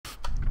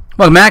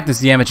Welcome back, this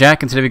is Yama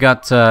Jack, and today we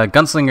got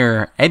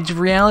Gunslinger Edge of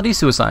Reality,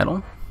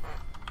 Suicidal.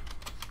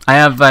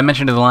 I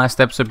mentioned it in the last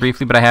episode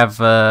briefly, but I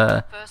have,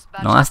 in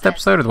the last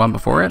episode, or the one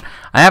before it,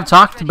 I have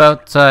talked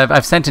about,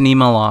 I've sent an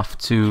email off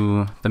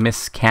to the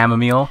Miss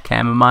Chamomile,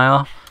 Miss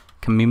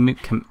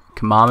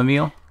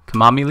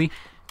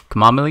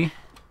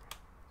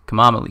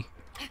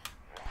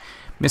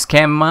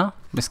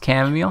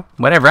Chamomile,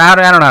 whatever, I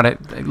don't know how to,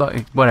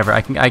 whatever,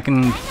 I can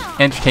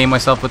entertain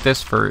myself with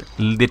this for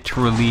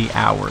literally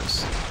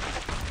hours.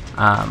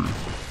 But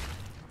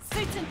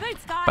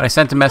I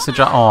sent a message.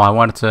 Oh, I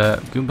wanted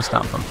to Goomba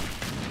stomp him,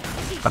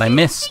 but I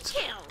missed.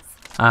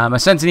 I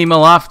sent an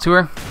email off to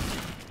her.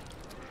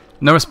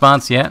 No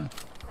response yet.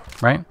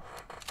 Right?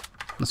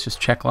 Let's just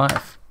check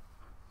live.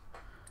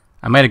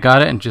 I might have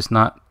got it and just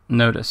not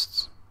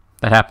noticed.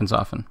 That happens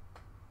often.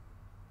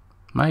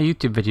 My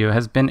YouTube video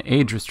has been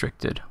age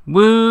restricted.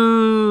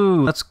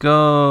 Woo! Let's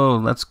go.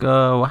 Let's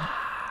go.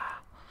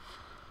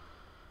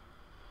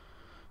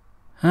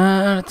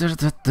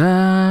 Nothing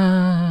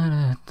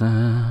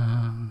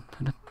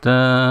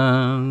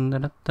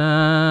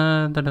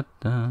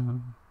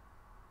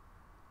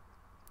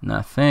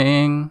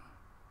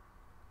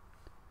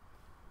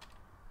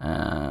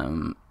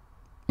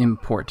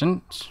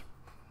important.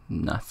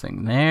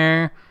 Nothing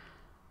there.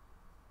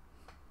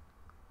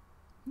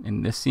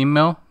 In this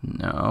email?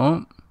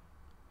 No.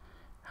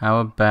 How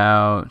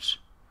about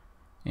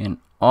in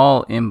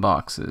all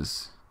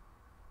inboxes?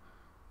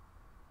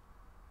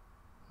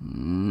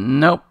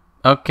 Nope.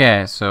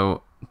 Okay,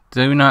 so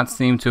do not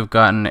seem to have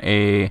gotten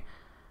a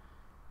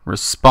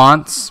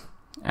response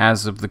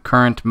as of the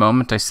current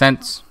moment. I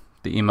sent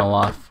the email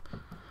off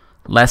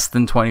less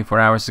than 24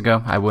 hours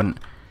ago. I wouldn't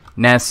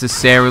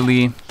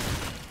necessarily...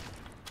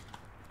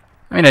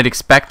 I mean, I'd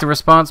expect a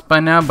response by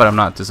now, but I'm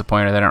not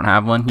disappointed I don't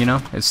have one, you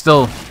know? It's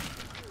still...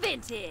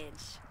 vintage.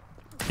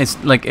 It's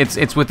like,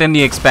 it's within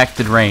the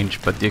expected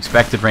range, but the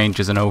expected range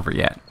isn't over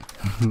yet.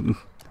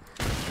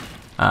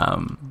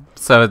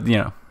 So, you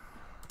know...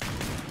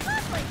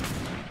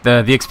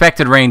 The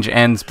expected range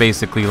ends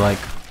basically like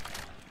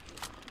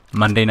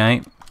Monday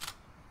night.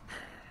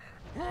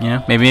 You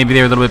know, maybe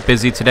they were a little bit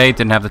busy today,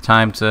 didn't have the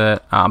time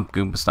to. I'm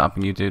Goomba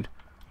stomping you, dude.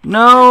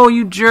 No,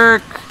 you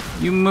jerk!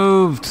 You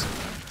moved.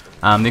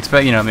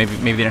 You know, maybe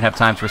they didn't have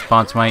time to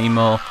respond to my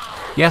email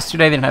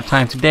yesterday. They didn't have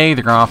time today.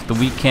 They're going off the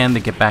weekend. They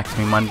get back to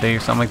me Monday or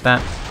something like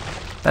that.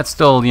 That's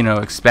still, you know,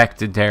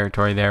 expected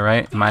territory there,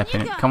 right? In my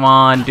opinion. Come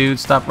on, dude,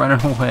 stop running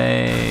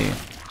away.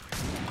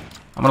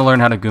 I'm gonna learn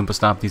how to Goomba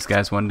stomp these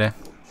guys one day.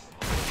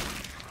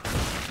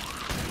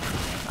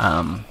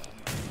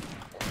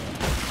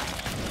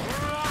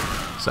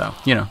 So,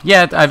 you know,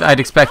 yeah, I'd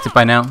expect it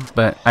by now,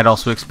 but I'd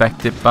also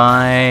expect it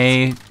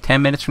by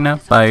 10 minutes from now,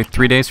 by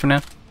 3 days from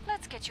now.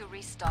 Let's get you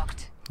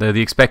restocked.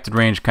 The expected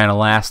range kind of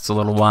lasts a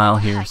little while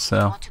here,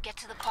 so.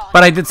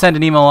 But I did send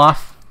an email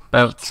off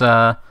about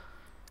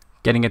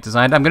getting it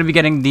designed. I'm going to be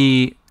getting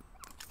the,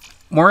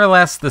 more or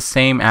less the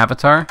same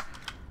avatar,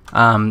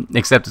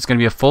 except it's going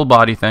to be a full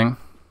body thing.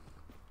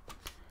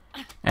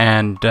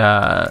 And,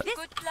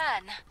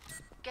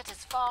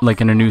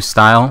 like in a new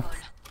style.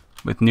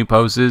 With new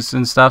poses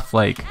and stuff,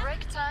 like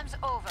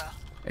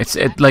it's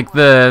like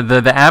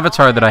the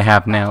avatar that I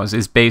have now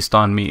is based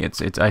on me.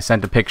 I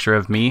sent a picture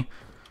of me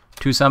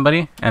to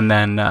somebody and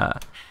then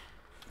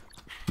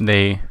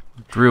they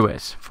drew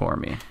it for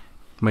me,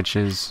 which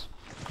is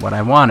what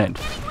I wanted.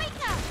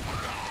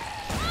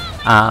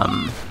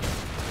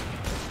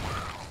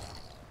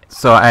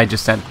 So I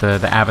just sent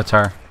the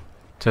avatar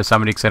to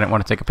somebody because I didn't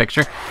want to take a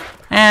picture,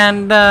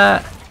 and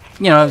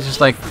you know, it's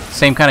just like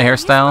same kind of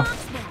hairstyle.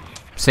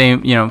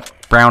 Same, you know,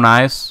 brown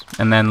eyes,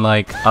 and then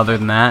like other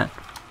than that,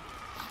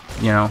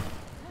 you know,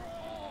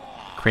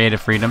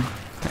 creative freedom.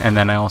 And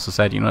then I also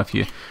said, you know, if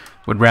you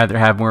would rather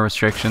have more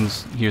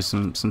restrictions, here's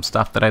some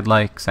stuff that I'd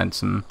like. Sent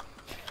some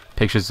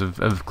pictures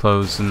of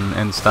clothes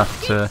and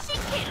stuff to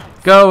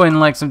go, and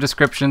like some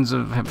descriptions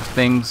of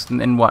things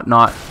and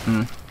whatnot,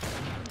 and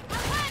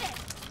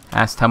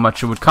asked how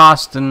much it would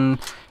cost and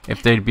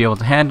if they'd be able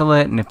to handle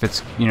it, and if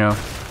it's, you know,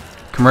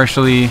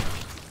 commercially.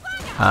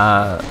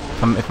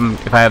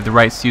 If I have the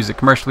rights to use it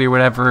commercially or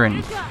whatever,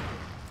 and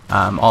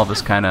all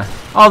this kind of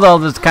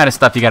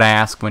stuff you gotta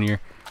ask when you're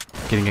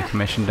getting a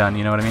commission done.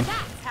 You know what I mean?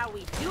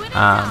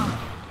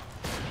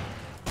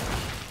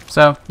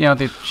 So you know,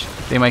 they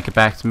might get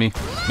back to me.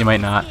 They might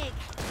not.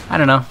 I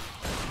don't know.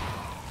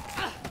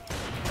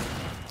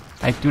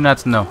 I do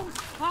not know.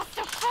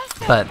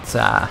 But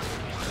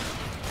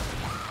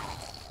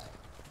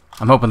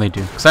I'm hoping they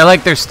do, because I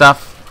like their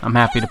stuff. I'm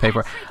happy to pay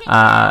for it.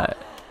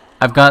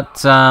 I've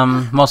got,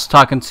 I'm also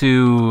talking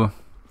to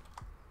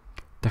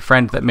the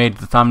friend that made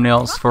the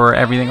thumbnails for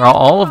everything, or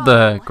all of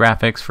the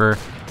graphics for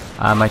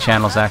my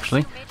channels,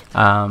 actually.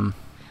 I'm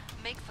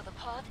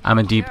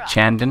a Deep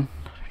Chandon,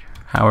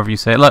 however you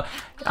say it. Look,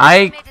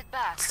 I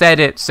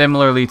said it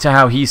similarly to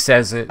how he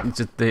says it.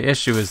 The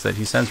issue is that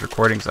he sends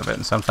recordings of it,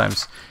 and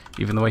sometimes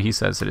even the way he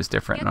says it is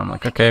different. And I'm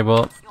like, okay,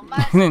 well,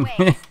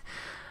 I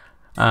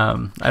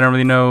don't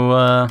really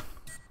know.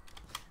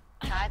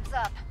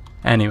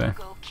 Anyway.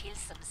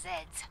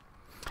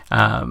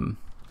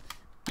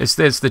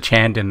 It's the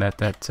Chandon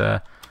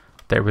that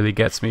really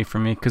gets me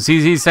because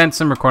he sent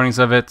some recordings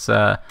of it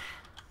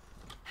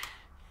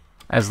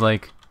as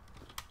like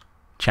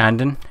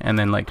Chandon and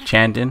then like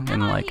Chandon,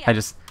 and like I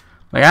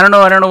don't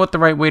know what the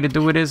right way to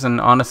do it is,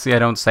 and honestly I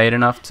don't say it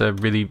enough to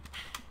really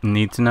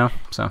need to know.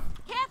 So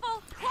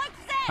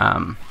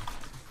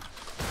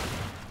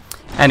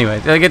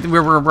anyway, like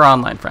we're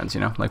online friends,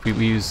 you know, like we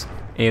use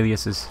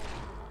aliases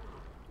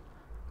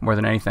more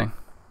than anything,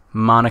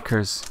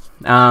 monikers.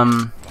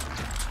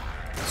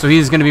 So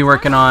he's gonna be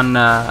working on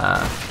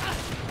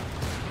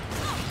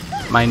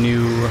my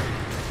new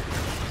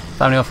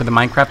thumbnail for the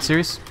Minecraft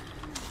series.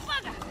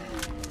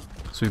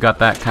 So we've got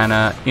that kind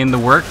of in the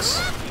works.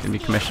 Gonna be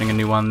commissioning a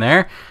new one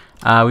there.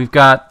 We've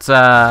got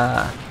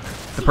the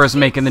person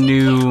making the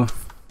new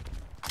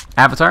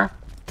avatar,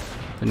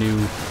 the new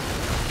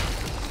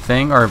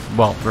thing, or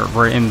well,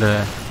 we're in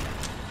the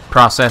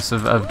process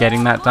of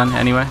getting that done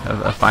anyway,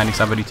 of finding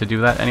somebody to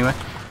do that anyway.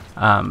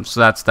 So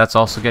that's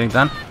also getting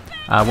done.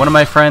 One of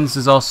my friends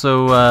is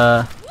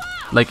also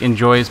like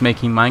enjoys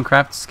making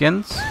Minecraft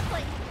skins,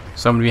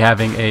 so I'm gonna be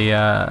having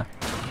a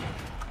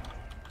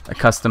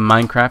custom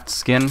Minecraft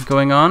skin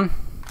going on.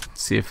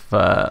 See if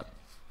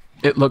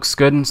it looks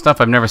good and stuff.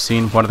 I've never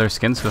seen one of their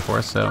skins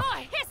before, so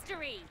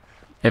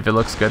if it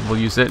looks good, we'll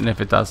use it, and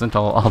if it doesn't,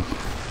 I'll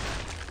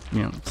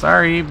you know,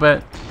 sorry,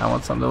 but I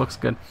want something that looks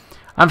good.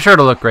 I'm sure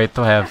it'll look great,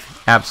 though. I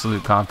have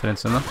absolute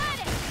confidence in them.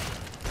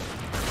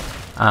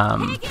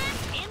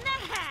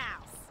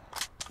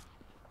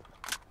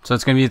 So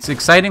it's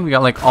exciting. We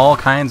got like all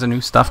kinds of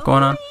new stuff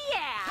going on.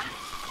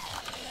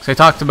 So I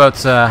talked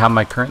about how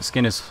my current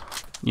skin is,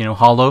 you know,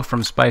 Hollow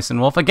from Spice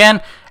and Wolf.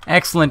 Again,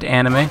 excellent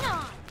anime.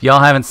 If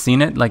y'all haven't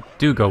seen it, like,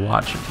 do go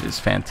watch it. It's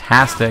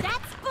fantastic.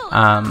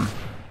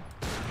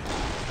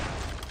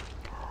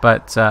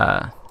 But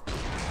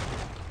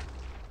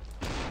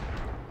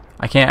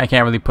I can't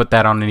really put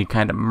that on any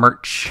kind of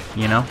merch,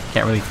 you know.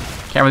 Can't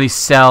really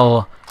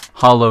sell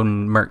Hollow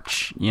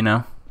merch, you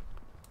know.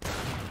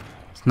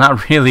 It's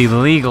not really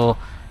legal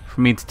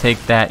for me to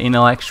take that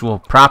intellectual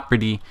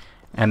property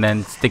and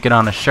then stick it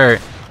on a shirt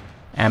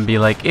and be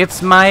like,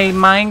 it's my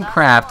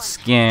Minecraft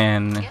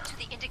skin.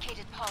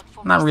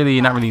 Not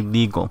really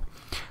legal.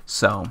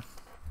 So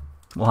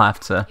we'll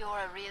have to.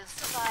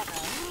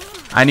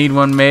 I need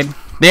one made.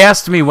 They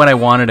asked me when I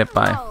wanted it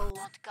by.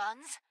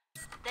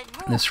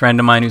 This friend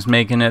of mine who's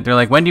making it, they're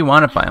like, when do you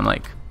want it by? I'm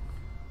like,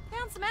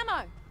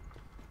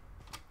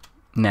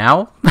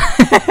 now?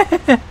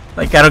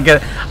 Like, I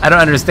don't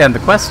understand the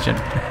question.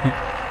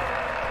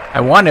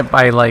 I want it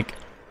by like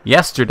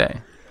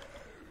yesterday.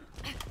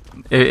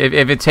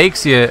 If it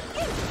takes you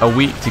a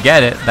week to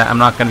get it, that I'm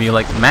not gonna be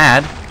like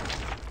mad.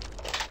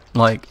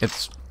 Like,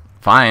 it's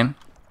fine,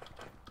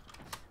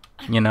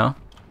 you know.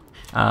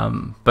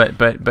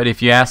 But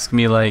if you ask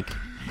me, like,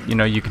 you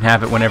know, you can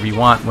have it whenever you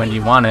want, when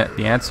you want it,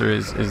 the answer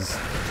is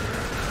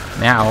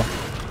now.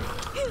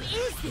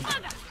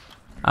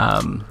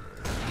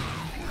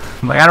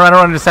 Like, I don't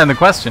understand the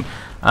question.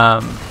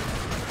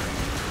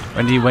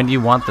 When do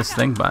you want this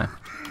thing by?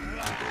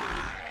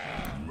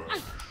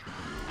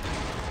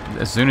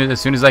 As soon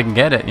as I can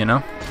get it, you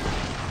know.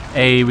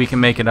 Hey, we can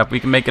make it up.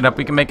 We can make it up.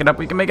 We can make it up.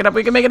 We can make it up.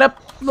 We can make it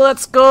up.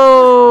 Let's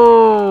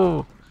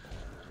go.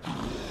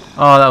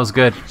 Oh, that was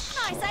good.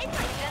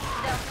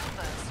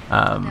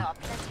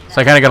 So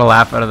I kind of got a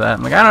laugh out of that.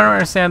 I'm like, I don't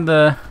understand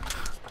the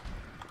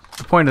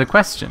point of the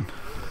question.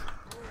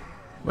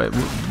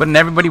 Wouldn't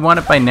everybody want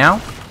it by now?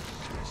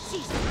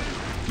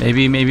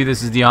 Maybe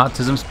this is the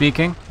autism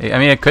speaking. I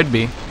mean, it could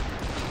be.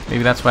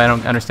 Maybe that's why I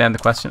don't understand the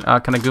question.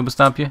 Can I Goomba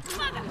Stomp you?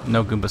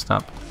 No Goomba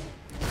Stomp.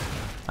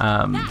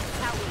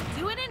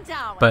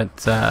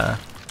 But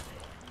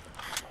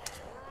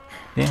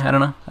yeah, I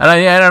don't know.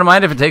 I don't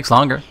mind if it takes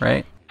longer,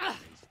 right?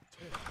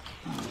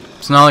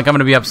 It's not like I'm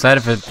gonna be upset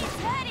if it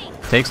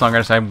takes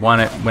longer. I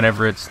want it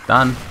whenever it's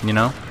done, you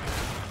know.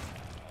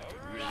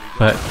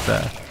 But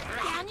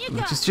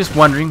just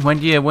wondering, when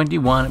do you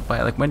want it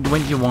by? Like, when do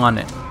you want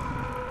it?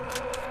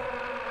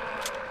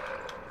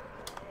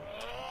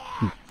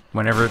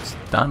 Whenever it's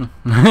done.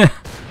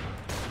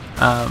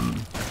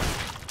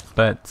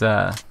 But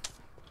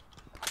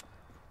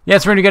yeah,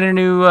 it's going to get a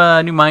new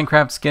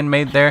Minecraft skin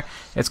made there.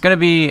 It's going to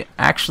be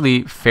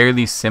actually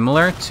fairly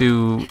similar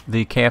to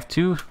the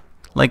KF2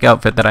 like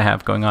outfit that I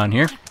have going on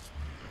here.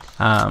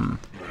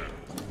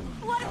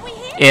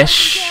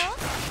 Ish.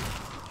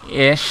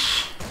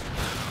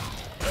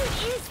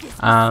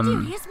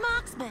 I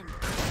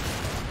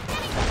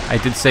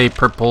did say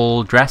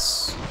purple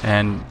dress,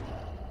 and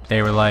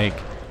they were like,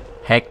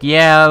 heck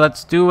yeah,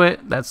 let's do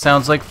it. That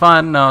sounds like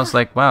fun. And I was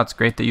like, wow, it's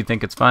great that you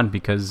think it's fun,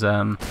 because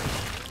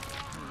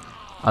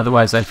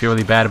otherwise I'd feel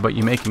really bad about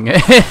you making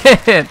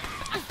it.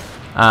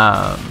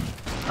 I'll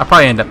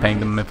probably end up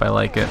paying them if I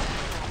like it.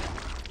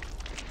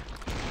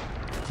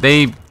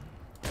 I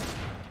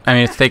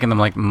mean, it's taken them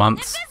like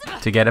months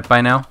to get it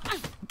by now.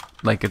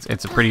 Like,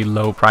 it's a pretty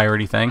low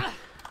priority thing.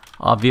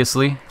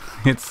 Obviously,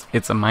 it's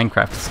a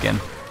Minecraft skin,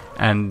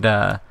 and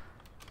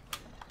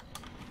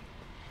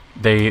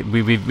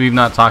we've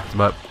not talked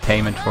about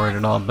payment for it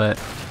at all, but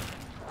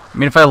I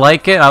mean, if I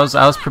like it, I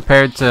was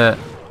prepared to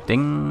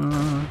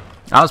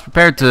I was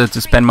prepared to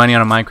spend money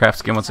on a Minecraft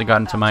skin once I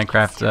got into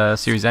Minecraft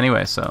series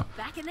anyway. So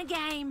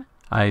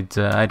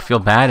I'd feel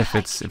bad if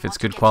it's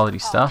good quality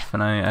stuff,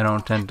 and I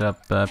don't end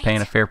up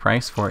paying a fair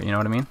price for it. You know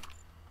what I mean?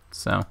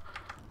 So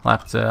I'll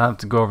have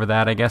to go over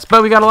that, I guess.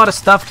 But we got a lot of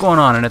stuff going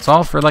on, and it's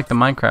all for like the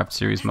Minecraft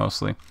series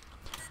mostly.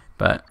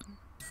 But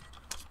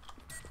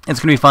it's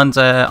gonna be fun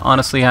to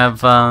honestly have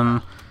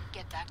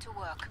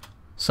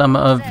some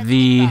of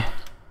the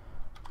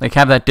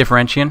have that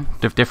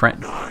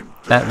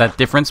that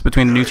difference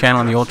between the new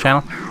channel and the old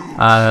channel.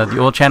 The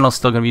old channel is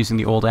still gonna be using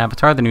the old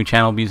avatar. The new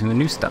channel will be using the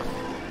new stuff.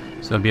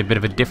 So there'll be a bit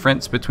of a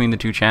difference between the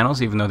two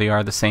channels, even though they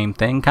are the same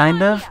thing,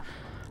 kind of.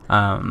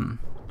 Yeah,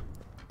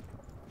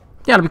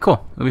 it'll be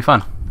cool. It'll be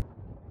fun.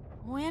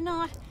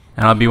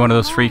 And I'll be one of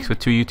those freaks with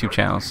 2 YouTube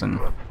channels, and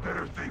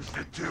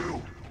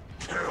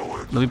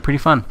it'll be pretty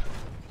fun.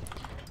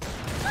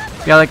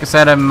 Yeah, like I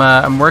said,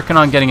 I'm working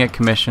on getting it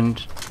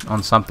commissioned,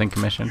 on something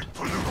commissioned.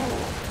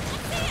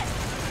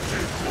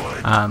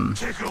 No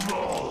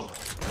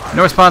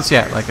response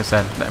yet, like I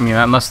said. I mean,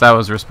 unless that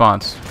was a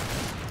response.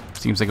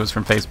 Seems like it was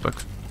from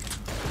Facebook.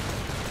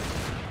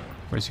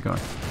 Where's he going?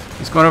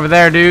 He's going over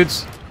there,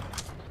 dudes.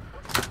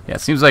 Yeah,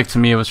 it seems like to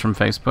me it was from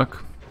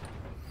Facebook.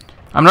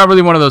 I'm not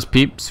really one of those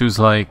peeps who's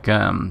like,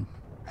 I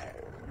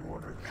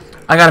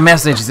got a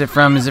message. Is it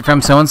from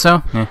so and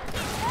so? Yeah,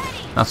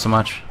 not so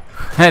much.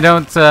 I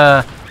don't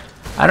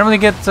really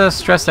get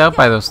stressed out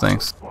by those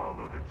things. You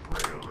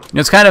know,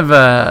 it's kind of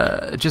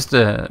just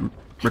a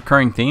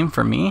recurring theme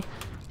for me.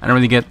 I don't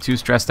really get too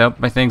stressed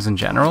out by things in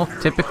general,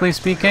 typically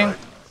speaking.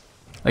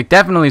 Like,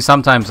 definitely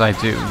sometimes I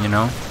do, you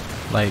know?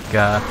 Like,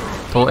 the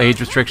whole age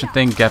restriction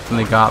thing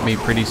definitely got me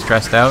pretty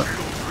stressed out.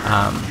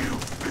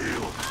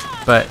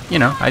 But, you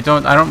know, I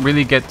don't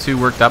really get too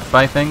worked up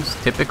by things,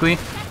 typically.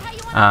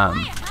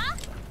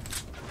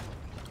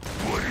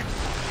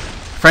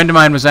 Friend of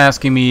mine was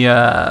asking me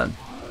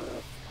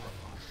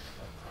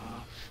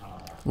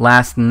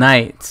last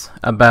night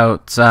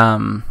about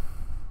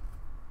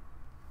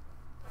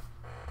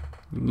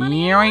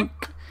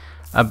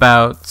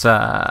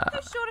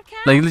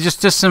like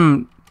just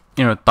some,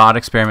 you know, thought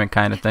experiment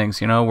kind of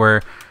things, you know,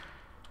 where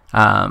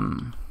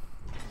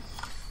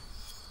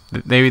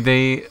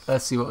they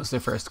let's see, what was their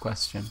first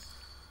question?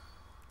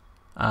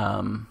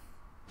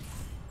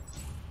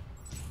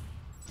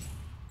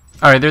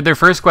 Alright, their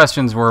first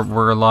questions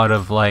were a lot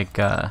of like,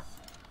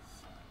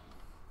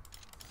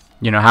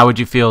 you know, how would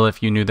you feel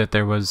if you knew that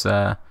there was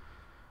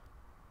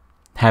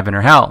heaven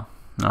or hell?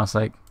 And I was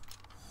like,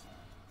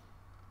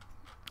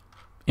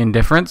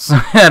 indifference.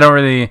 I don't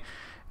really, it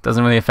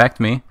doesn't really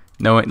affect me.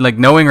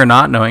 Knowing or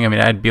not knowing. I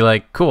mean, I'd be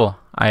like, cool.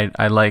 I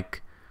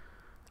like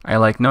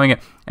knowing it.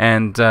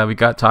 And we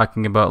got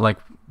talking about like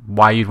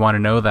why you'd want to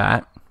know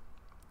that,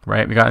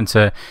 right? We got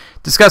into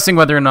discussing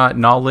whether or not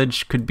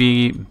knowledge could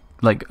be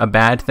like a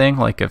bad thing,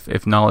 like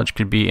if knowledge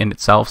could be in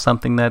itself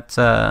something that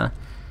that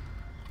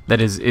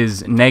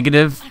is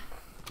negative.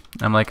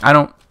 I'm like, I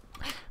don't,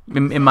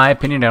 in my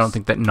opinion, I don't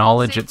think that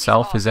knowledge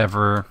itself is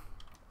ever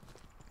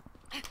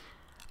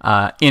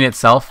in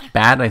itself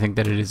bad. I think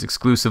that it is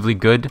exclusively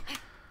good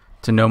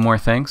to know more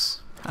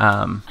things.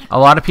 A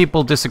lot of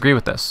people disagree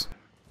with this,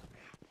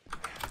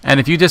 and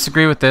if you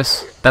disagree with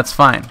this, that's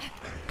fine.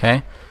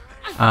 Okay,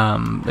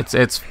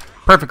 it's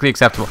perfectly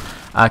acceptable.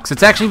 Because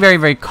it's actually very,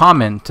 very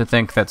common to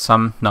think that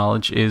some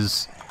knowledge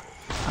is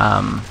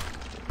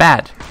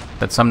bad,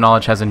 that some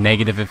knowledge has a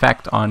negative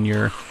effect on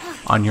your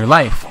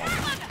life.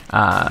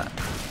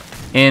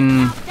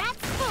 In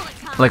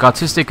like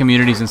autistic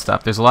communities and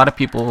stuff, there's a lot of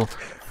people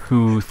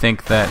who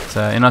think that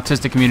in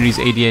autistic communities,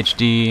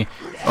 ADHD,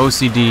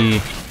 OCD,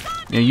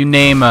 you know, you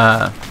name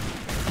a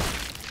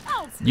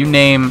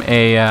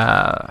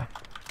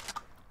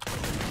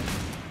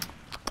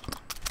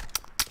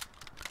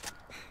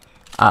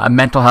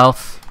mental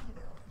health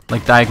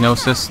like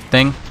diagnosis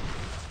thing,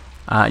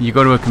 you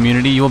go to a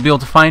community, you will be able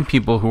to find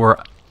people who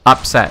are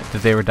upset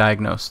that they were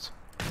diagnosed,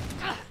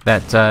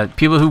 that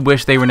people who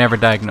wish they were never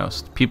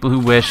diagnosed, people who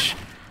wish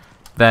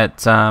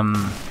that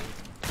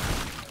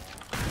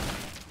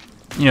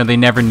you know, they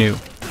never knew,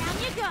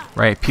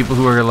 right? People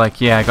who are like,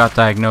 yeah, I got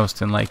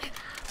diagnosed and like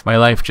my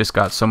life just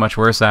got so much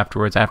worse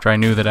afterwards after I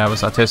knew that I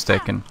was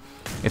autistic. And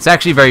it's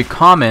actually very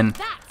common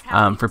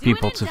for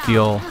people to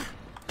feel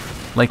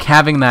like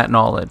having that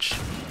knowledge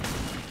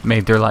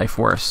made their life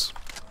worse,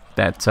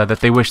 that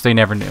they wish they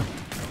never knew,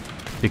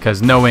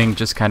 because knowing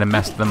just kind of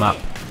messed them up.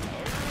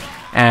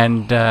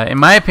 And in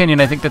my opinion,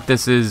 I think that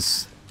this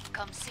is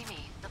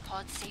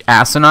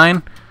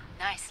asinine.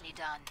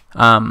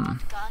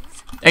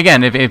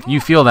 Again, if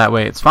you feel that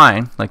way, it's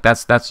fine. Like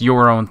that's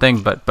your own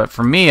thing. But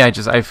for me,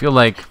 I feel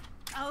like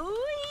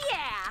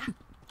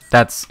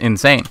that's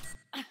insane.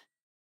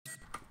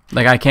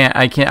 Like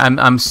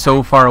I'm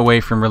so far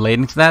away from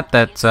relating to that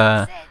but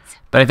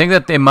I think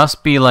that there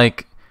must be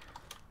like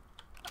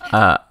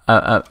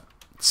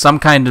some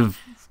kind of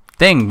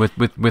thing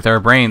with our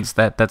brains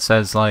that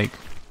says like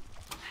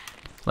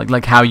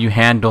like how you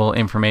handle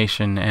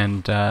information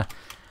and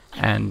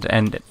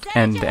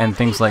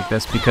things like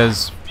this,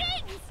 because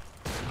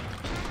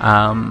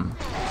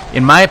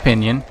in my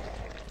opinion,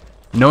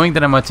 knowing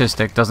that I'm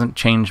autistic doesn't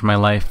change my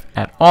life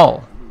at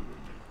all,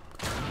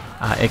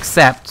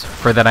 except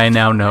for that I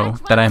now know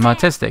that I'm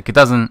autistic. It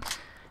doesn't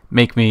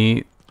make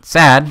me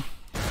sad.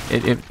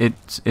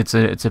 It's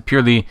a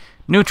purely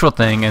neutral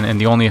thing, and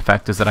the only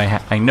effect is that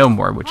I know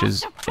more, which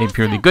is a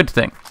purely good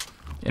thing,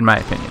 in my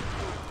opinion.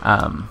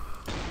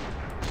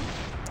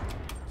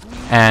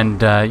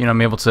 You know,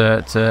 I'm able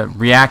to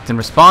react and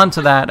respond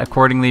to that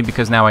accordingly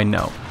because now I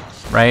know,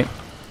 right?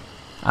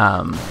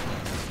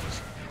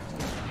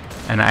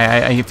 And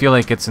I feel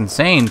like it's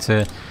insane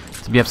to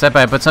be upset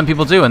by it, but some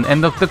people do, and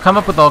they'll come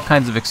up with all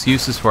kinds of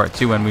excuses for it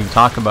too when we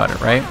talk about it,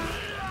 right?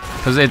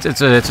 Because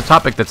it's a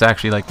topic that's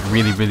actually like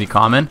really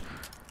common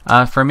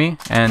for me,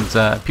 and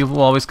people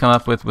will always come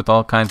up with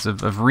all kinds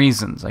of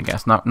reasons, I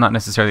guess, not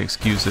necessarily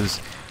excuses,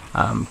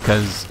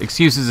 because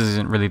excuses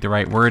isn't really the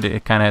right word.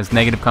 It kind of has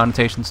negative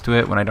connotations to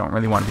it when I don't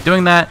really want to be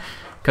doing that.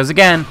 Because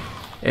again,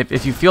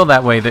 if you feel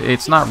that way, that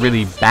it's not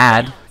really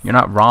bad. You're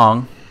not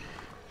wrong.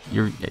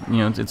 You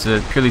know, it's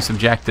a purely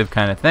subjective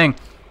kind of thing.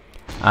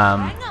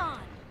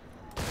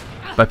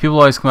 But people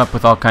always come up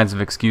with all kinds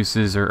of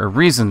excuses or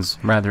reasons,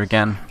 rather,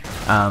 again,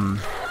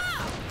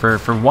 for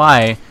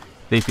why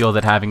they feel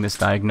that having this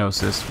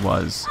diagnosis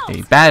was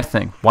a bad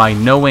thing. Why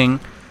knowing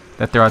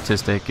that they're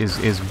autistic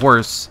is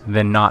worse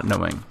than not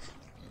knowing.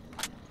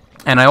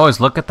 And I always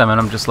look at them and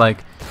I'm just like,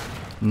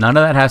 none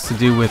of that has to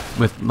do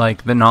with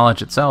like the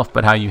knowledge itself,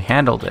 but how you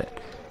handled it.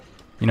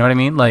 You know what I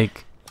mean?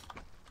 Like,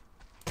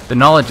 the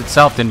knowledge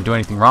itself didn't do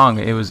anything wrong.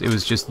 It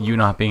was just you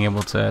not being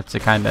able to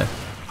kind of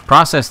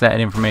process that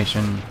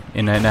information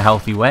in a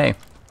healthy way.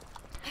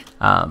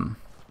 But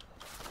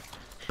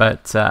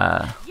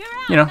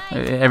you know,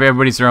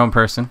 everybody's their own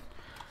person.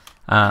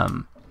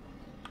 So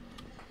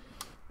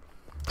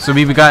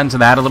we got into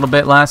that a little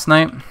bit last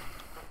night,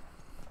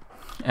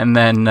 and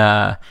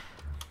then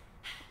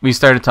we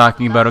started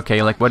talking about,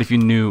 okay, like, what if you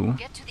knew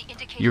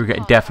you were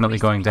definitely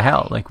going to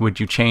hell? Like, would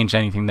you change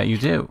anything that you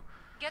do?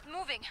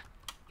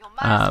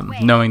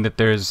 Knowing that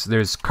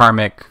there's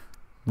karmic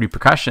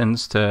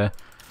repercussions to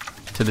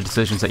the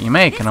decisions that you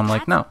make. And I'm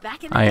like, no,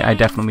 I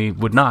definitely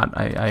would not.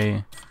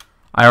 I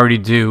already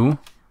do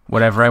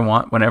whatever I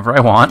want whenever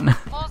I want.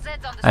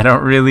 I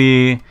don't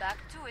really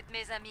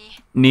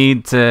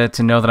need to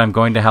know that I'm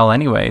going to hell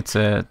anyway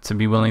to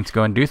be willing to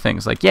go and do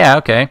things. Like, yeah,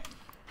 okay,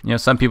 you know,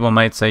 some people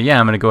might say, yeah,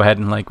 I'm gonna go ahead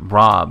and like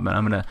rob,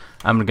 and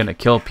I'm gonna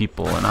kill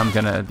people, and I'm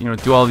gonna, you know,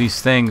 do all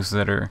these things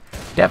that are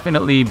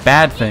definitely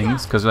bad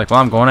things, because like,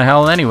 well, I'm going to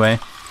hell anyway.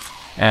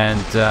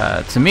 And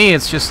to me,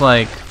 it's just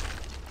like,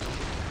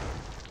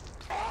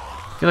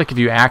 I feel like if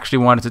you actually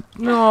wanted to,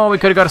 no, we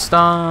could have got a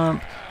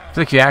stomp. I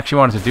feel like if you actually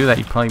wanted to do that,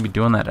 you'd probably be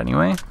doing that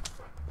anyway.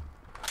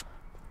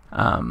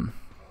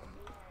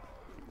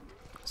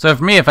 So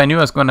for me, if I knew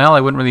I was going to hell, I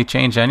wouldn't really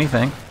change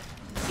anything.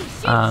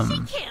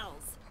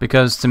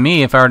 Because to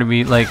me, if I were to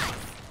be like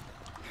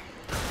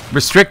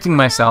restricting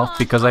myself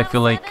because I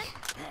feel like,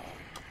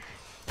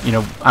 you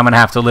know, I'm gonna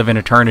have to live in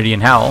eternity in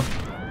hell,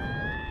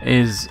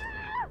 is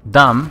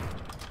dumb.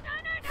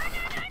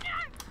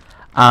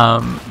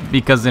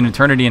 Because an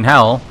eternity in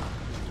hell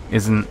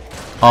isn't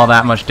all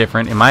that much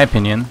different, in my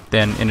opinion,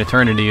 than an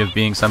eternity of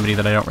being somebody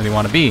that I don't really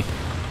want to be.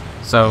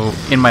 So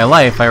in my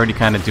life, I already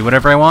kind of do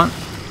whatever I want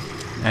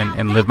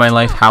and live my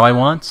life how I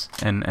want,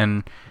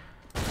 and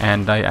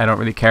I don't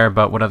really care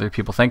about what other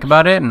people think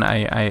about it, and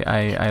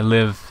I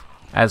live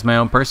as my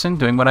own person,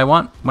 doing what I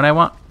want when I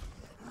want,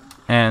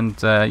 and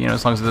you know,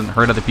 as long as it doesn't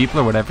hurt other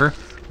people or whatever,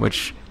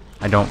 which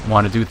I don't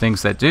want to do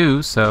things that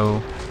do.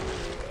 So,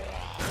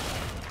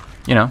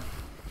 you know,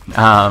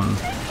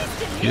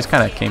 he just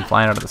kind of came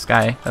flying out of the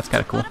sky. That's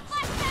kind of cool.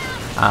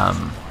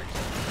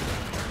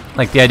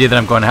 Like, the idea that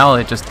I'm going to hell,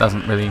 it just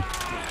doesn't really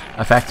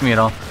affect me at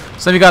all.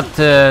 So we got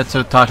to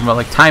talking about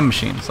like time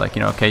machines, like,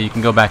 you know, okay, you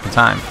can go back in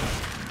time.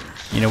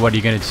 You know, what are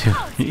you going to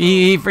do?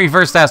 He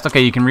first asked,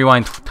 okay, you can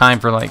rewind time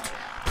for like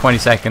 20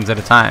 seconds at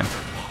a time.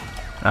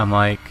 And I'm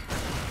like,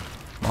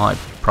 well, I'd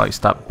probably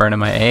stop burning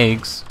my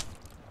eggs.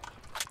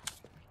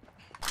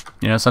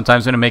 You know,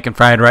 sometimes when I'm making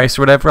fried rice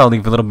or whatever, I'll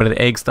leave a little bit of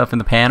the egg stuff in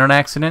the pan on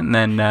accident, and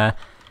then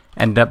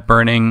end up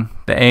burning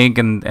the egg,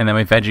 and then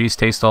my veggies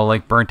taste all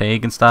like burnt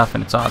egg and stuff,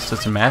 and it's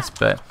just a mess.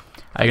 But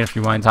I can just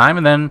rewind time,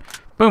 and then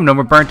boom, no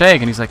more burnt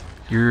egg. And he's like,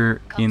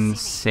 you're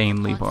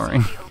insanely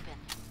boring.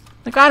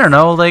 Like, I don't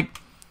know, like,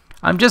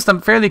 I'm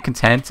fairly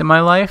content in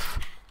my life,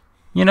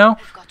 you know?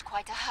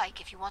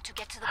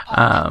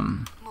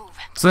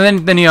 So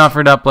then he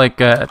offered up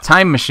like a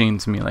time machine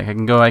to me. Like, I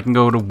can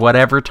go to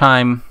whatever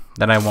time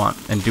that I want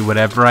and do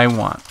whatever I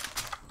want.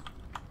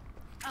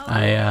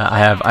 I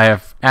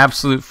have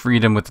absolute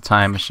freedom with the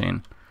time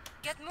machine.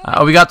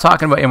 We got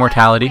talking about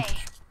immortality.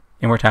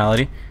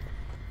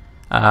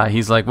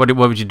 He's like, what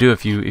would you do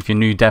if you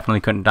knew you definitely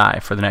couldn't die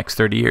for the next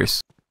 30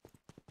 years?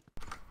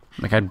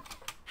 Like, I'd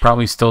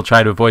probably still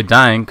try to avoid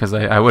dying, because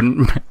I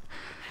wouldn't.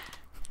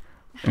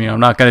 I mean, I'm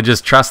not gonna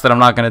just trust that I'm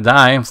not gonna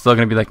die. I'm still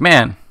gonna be like,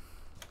 man,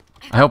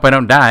 I hope I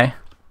don't die.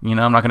 You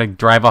know, I'm not gonna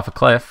drive off a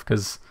cliff,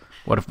 because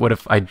what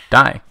if I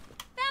die?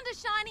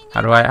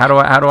 How do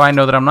I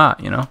know that I'm not?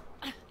 You know,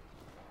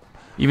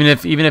 even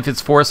if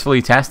it's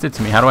forcefully tested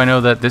to me, how do I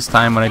know that this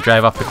time when I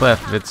drive off the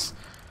cliff,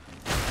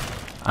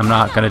 I'm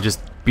not gonna just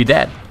be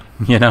dead?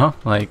 You know,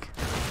 like,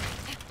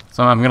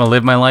 so I'm gonna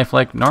live my life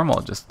like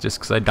normal. Just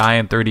because I die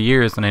in 30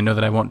 years and I know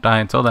that I won't die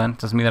until then,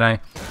 doesn't mean that I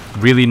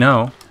really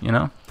know. You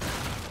know.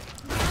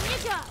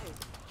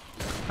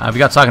 We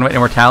got talking about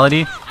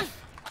immortality.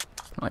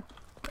 Like,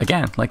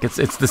 again, like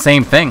it's the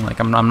same thing. Like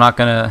I'm not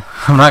gonna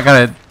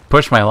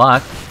push my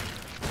luck.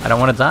 I don't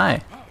want to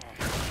die.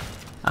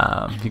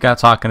 You got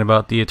talking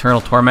about the eternal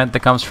torment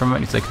that comes from it.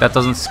 He's like, that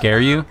doesn't scare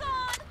you.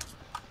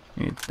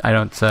 I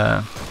don't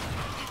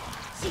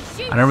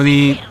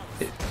really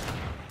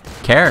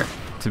care,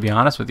 to be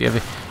honest with you.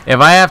 If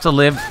I have to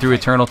live through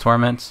eternal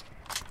torments,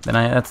 then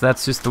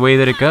that's just the way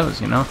that it goes.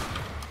 You know,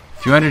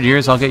 a few hundred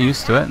years I'll get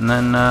used to it, and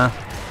then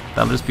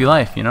that'll just be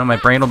life. You know, my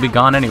brain will be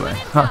gone anyway.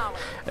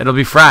 It'll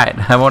be fried.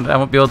 I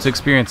won't be able to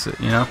experience it.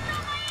 You know,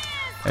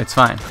 it's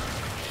fine.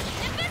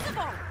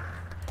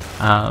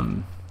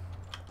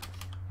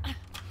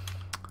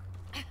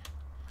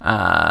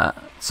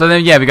 So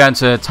then, yeah, we got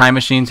into time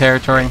machine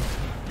territory.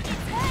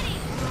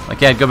 Like,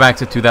 yeah, I'd go back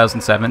to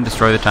 2007,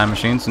 destroy the time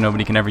machine so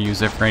nobody can ever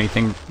use it for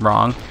anything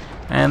wrong,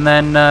 and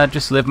then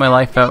just live my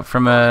life out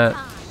from a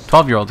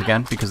 12-year-old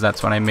again, because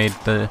that's when I made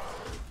the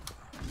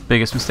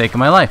biggest mistake of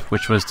my life,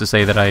 which was to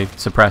say that I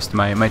suppressed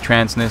my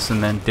transness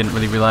and then didn't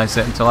really realize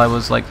it until I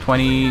was like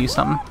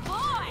 20-something,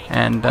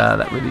 and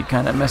that really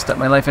kind of messed up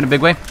my life in a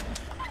big way.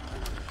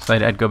 So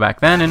I'd go back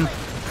then and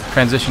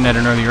transition at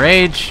an earlier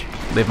age,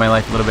 live my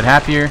life a little bit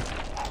happier,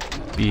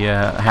 be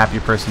a happier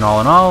person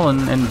all in all,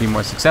 and be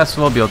more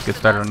successful, be able to get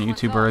started on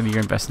YouTube earlier,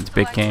 invest into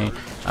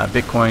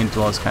Bitcoin,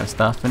 do all this kind of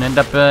stuff, and end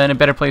up in a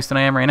better place than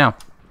I am right now.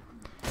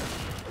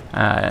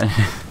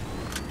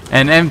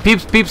 And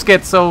peeps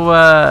get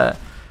so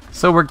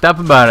worked up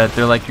about it.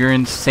 They're like, you're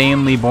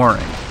insanely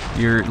boring.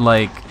 You're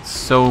like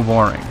so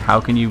boring. How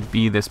can you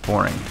be this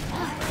boring?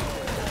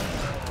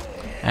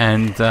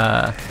 And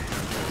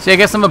see, I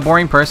guess I'm a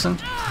boring person.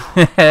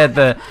 at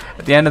the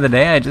end of the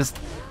day, I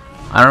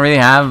don't really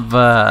have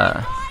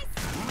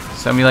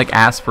so many like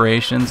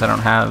aspirations. I don't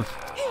have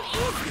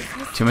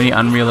too many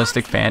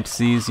unrealistic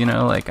fantasies, you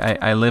know. Like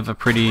I live a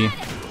pretty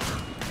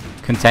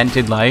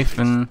contented life,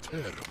 and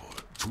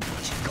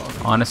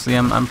honestly,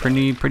 I'm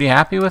pretty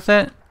happy with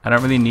it. I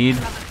don't really need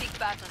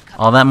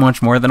all that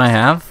much more than I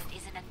have.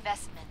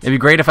 It'd be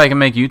great if I can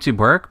make YouTube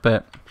work,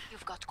 but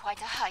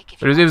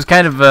it was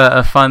kind of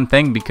a fun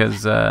thing,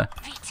 because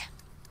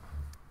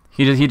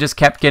he just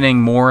kept getting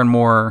more and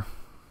more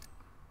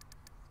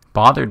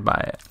bothered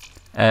by it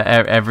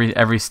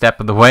every step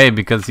of the way,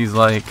 because he's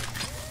like,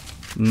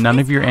 none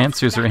of your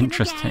answers are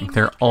interesting.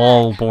 They're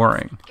all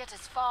boring.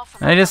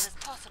 And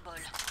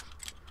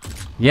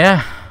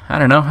yeah, I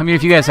don't know. I mean,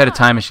 if you guys had a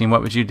time machine,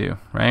 what would you do,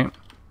 right?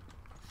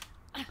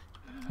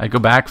 I'd go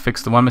back,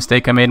 fix the one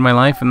mistake I made in my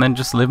life, and then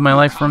just live my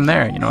life from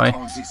there. You know, I'm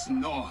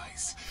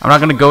not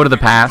going to go to the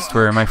past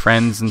where my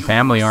friends and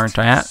family aren't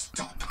at,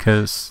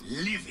 because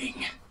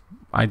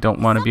I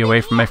don't want to be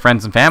away from my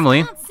friends and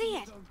family.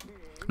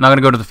 I'm not going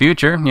to go to the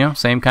future, you know,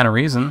 same kind of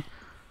reason.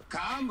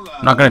 I'm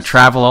not going to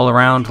travel all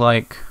around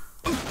like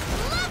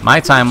my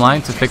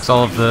timeline to fix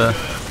all of the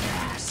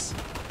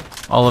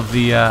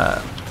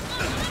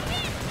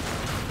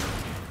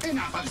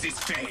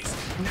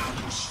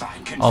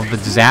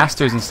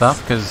disasters and stuff,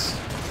 because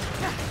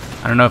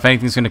I don't know if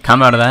anything's going to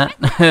come out of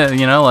that.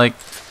 You know, like,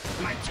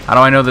 how do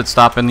I know that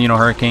stopping, you know,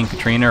 Hurricane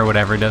Katrina or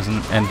whatever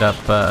doesn't end up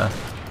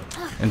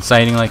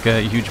inciting like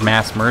a huge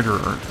mass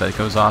murderer that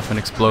goes off and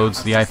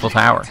explodes the Eiffel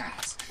Tower?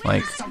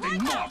 Like,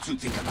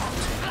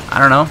 I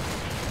don't know.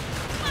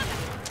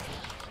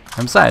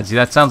 And besides, see,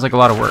 that sounds like a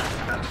lot of work.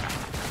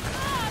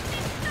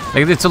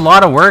 Like, it's a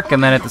lot of work,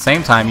 and then at the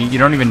same time, you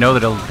don't even know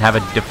that it'll have a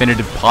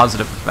definitive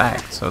positive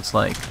effect. So it's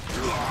like,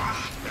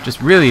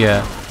 just really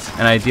an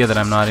idea that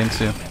I'm not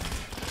into.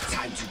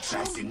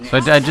 So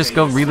I just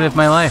go relive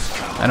my life.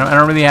 I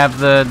don't really have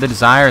the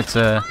desire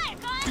to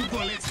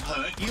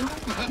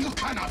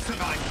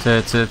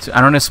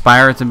I don't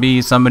aspire to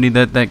be somebody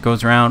that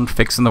goes around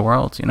fixing the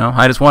world, you know.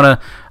 I just want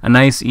a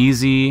nice,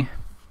 easy,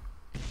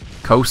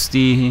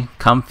 coasty,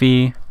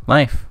 comfy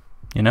life,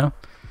 you know.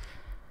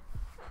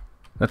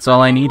 That's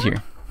all I need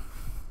here,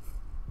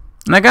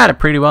 and I got it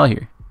pretty well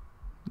here.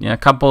 Yeah, a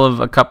couple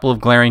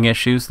of glaring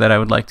issues that I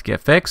would like to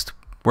get fixed.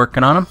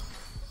 Working on them,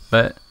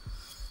 but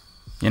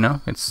you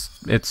know,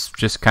 it's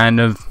just kind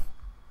of,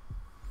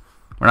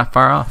 we're not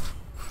far off.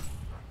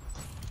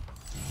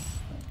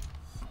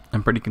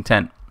 I'm pretty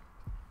content,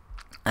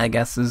 I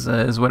guess,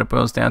 is what it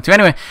boils down to.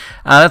 Anyway,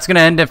 that's going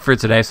to end it for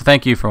today. So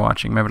thank you for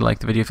watching. Remember to like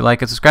the video if you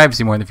like it. Subscribe to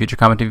see more in the future.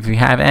 Comment if you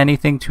have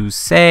anything to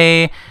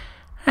say.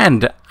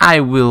 And I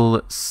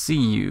will see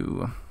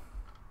you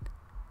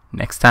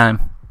next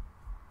time.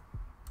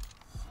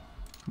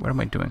 What am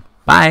I doing?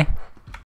 Bye.